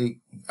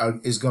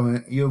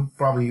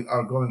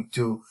are going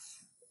to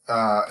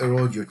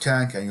erode your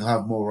tank, and you'll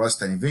have more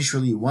rust. And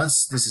eventually,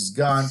 once this is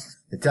gone,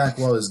 the tank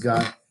wall is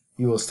gone,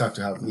 you will start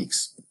to have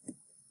leaks.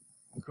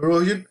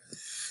 Corrosion.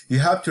 You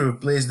have to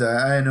replace the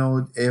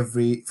anode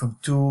from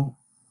 2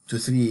 to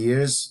 3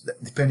 years,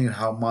 depending on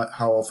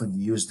how often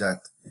you use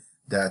that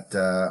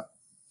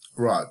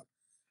rod.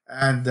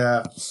 And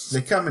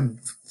they come in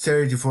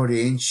 30 to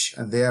 40 inch,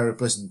 and they are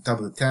replacing the top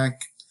of the tank.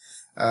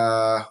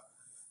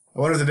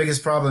 One of the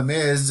biggest problem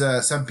is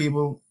some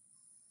people,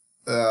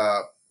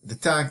 the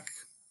tank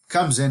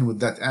comes in with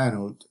that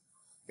anode.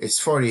 It's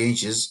 40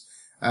 inches.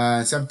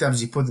 And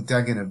sometimes you put the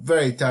tank in a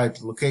very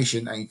tight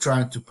location, and you're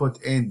trying to put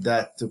in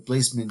that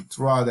replacement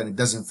rod, and it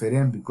doesn't fit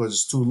in because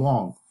it's too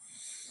long.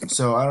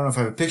 So I don't know if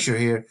I have a picture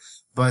here,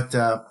 but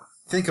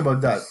think about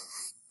that.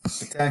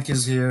 The tank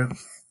is here,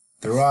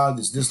 the rod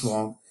is this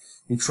long,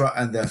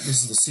 and this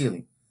is the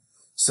ceiling.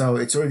 So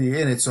it's already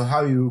in it. So how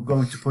are you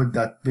going to put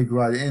that big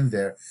rod in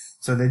there?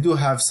 So they do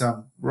have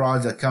some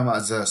rods that come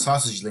as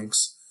sausage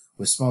links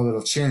with small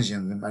little chains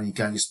in them, and you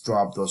can just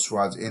drop those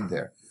rods in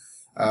there.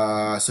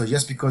 So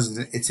just because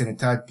it's in a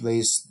tight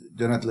place,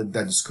 do not let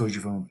that discourage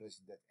you from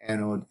replacing that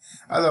anode.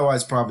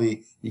 Otherwise,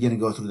 probably you're going to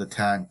go through the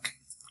tank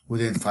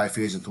within 5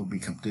 years. It will be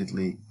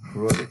completely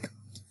corroded.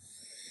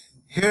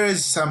 Here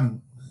is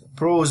some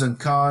pros and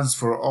cons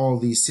for all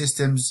these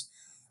systems.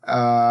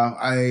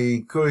 I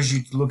encourage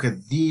you to look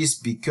at these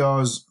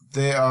because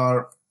they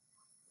are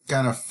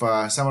kind of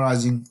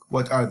summarizing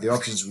what are the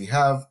options we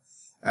have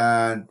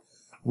and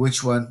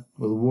which one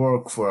will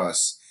work for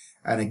us.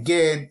 And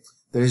again,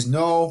 there is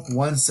no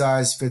one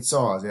size fits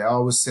all. As I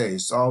always say,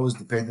 it's always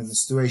dependent on the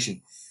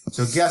situation.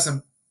 So gas.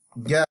 Hold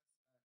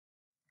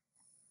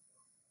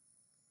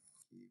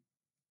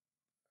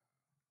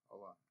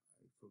on,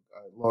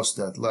 I lost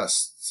that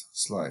last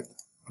slide.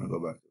 I'm gonna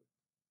go back.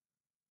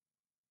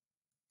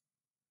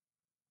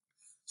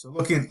 So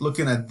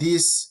looking at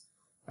this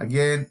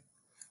again,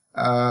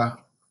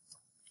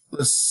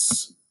 let's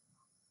see.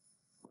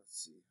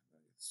 It's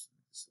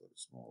a little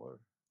smaller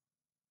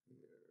here.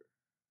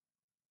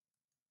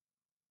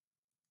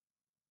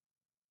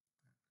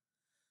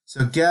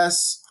 So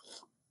gas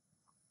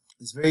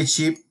is very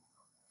cheap,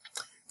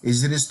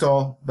 easy to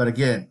install, but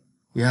again,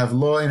 you have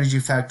low energy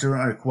factor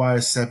and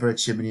requires separate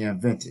chimney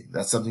and venting.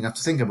 That's something you have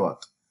to think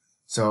about.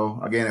 So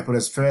again, I put it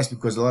as first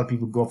because a lot of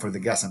people go for the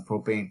gas and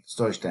propane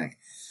storage tank.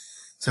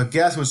 So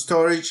gas with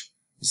storage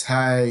is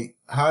high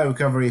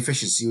recovery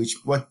efficiency. Which,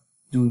 what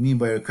do we mean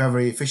by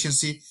recovery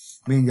efficiency?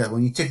 Meaning that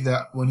when you take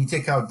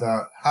out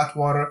the hot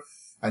water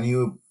and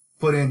you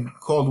put in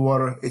cold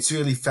water, it's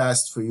really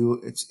fast for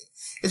you. It's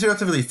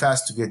relatively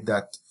fast to get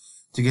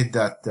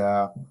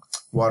that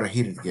water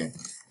heated again.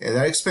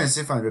 They're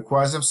expensive and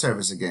require some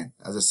service again.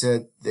 As I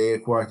said, they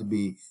require to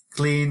be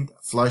cleaned,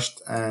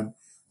 flushed, and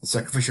the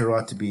sacrificial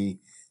rod to be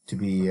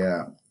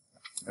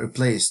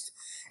replaced.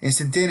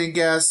 Instantaneous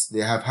gas, they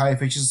have high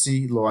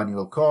efficiency, low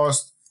annual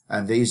cost,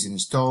 and they're easily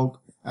installed,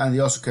 and they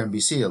also can be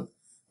sealed,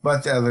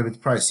 but they're a little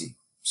bit pricey.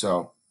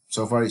 So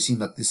far it seems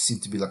like this seems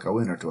to be like a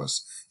winner to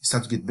us. It's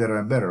starting to get better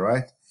and better,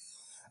 right?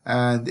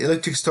 And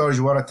electric storage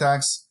water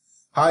tanks,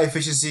 high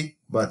efficiency,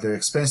 but they're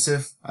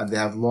expensive, and they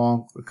have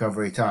long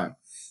recovery time.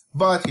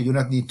 But you do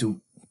not need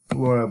to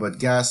worry about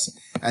gas,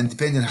 and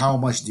depending on how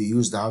much do you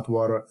use the hot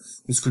water,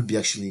 this could be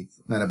actually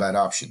not a bad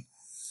option.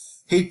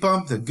 Heat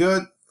pump, they're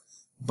good,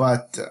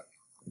 but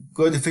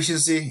good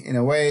efficiency in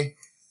a way.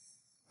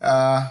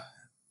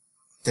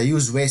 They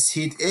use waste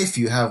heat if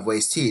you have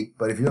waste heat,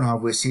 but if you don't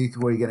have waste heat,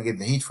 where are you going to get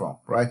the heat from,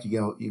 right?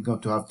 You're going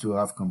to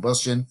have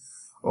combustion,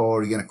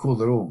 or you're going to cool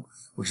the room,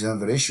 which is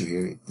another issue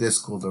here. It does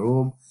cool the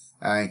room,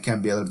 and it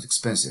can be a little bit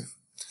expensive.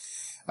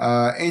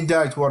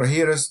 Indirect water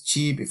heaters,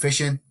 cheap,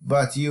 efficient,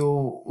 but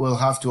you will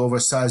have to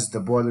oversize the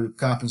boiler to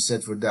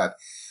compensate for that.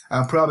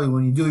 And probably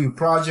when you do your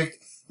project,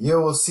 you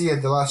will see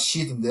at the last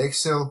sheet in the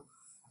Excel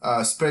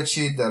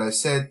spreadsheet that I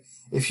said,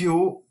 if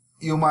you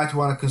might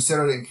want to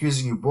consider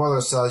increasing your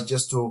boiler size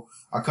just to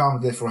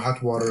accommodate for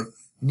hot water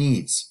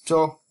needs.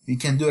 So you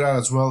can do that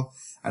as well,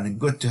 and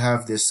good to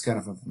have this kind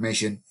of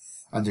information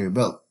under your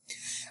belt.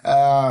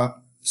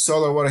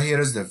 Solar water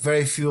heaters, they're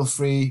very fuel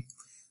free,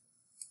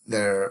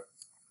 they're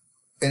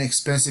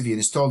inexpensive. You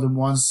install them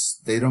once,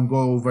 they don't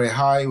go very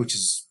high, which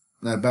is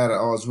not bad at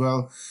all as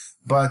well.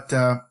 But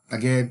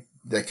again,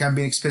 they can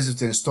be expensive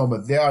to install,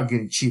 but they are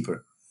getting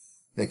cheaper.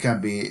 They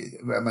can be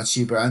much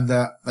cheaper. And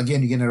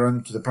again, you're going to run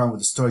into the problem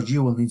with the storage.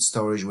 You will need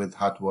storage with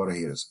hot water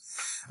heaters.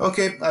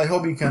 Okay, I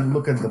hope you can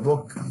look at the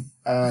book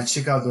and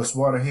check out those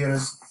water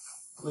heaters.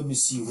 Let me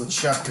see, which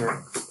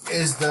chapter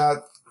is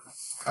that?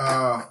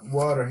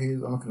 Water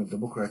heaters. I'm looking at the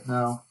book right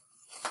now.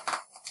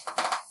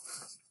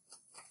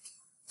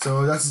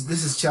 So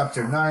this is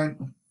chapter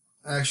 9,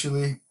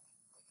 actually.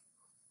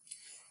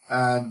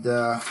 And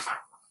yeah,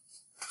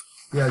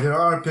 there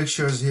are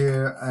pictures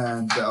here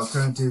and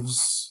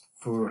alternatives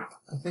for,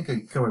 I think I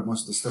covered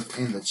most of the stuff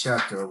in the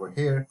chapter over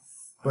here,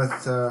 but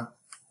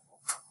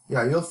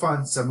yeah, you'll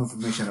find some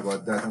information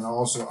about that, and I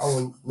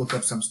will look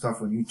up some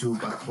stuff on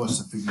YouTube and post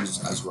some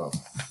videos as well.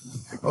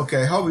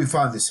 Okay, I hope you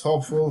found this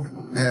helpful,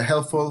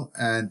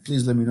 and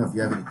please let me know if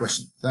you have any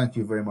questions. Thank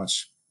you very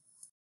much.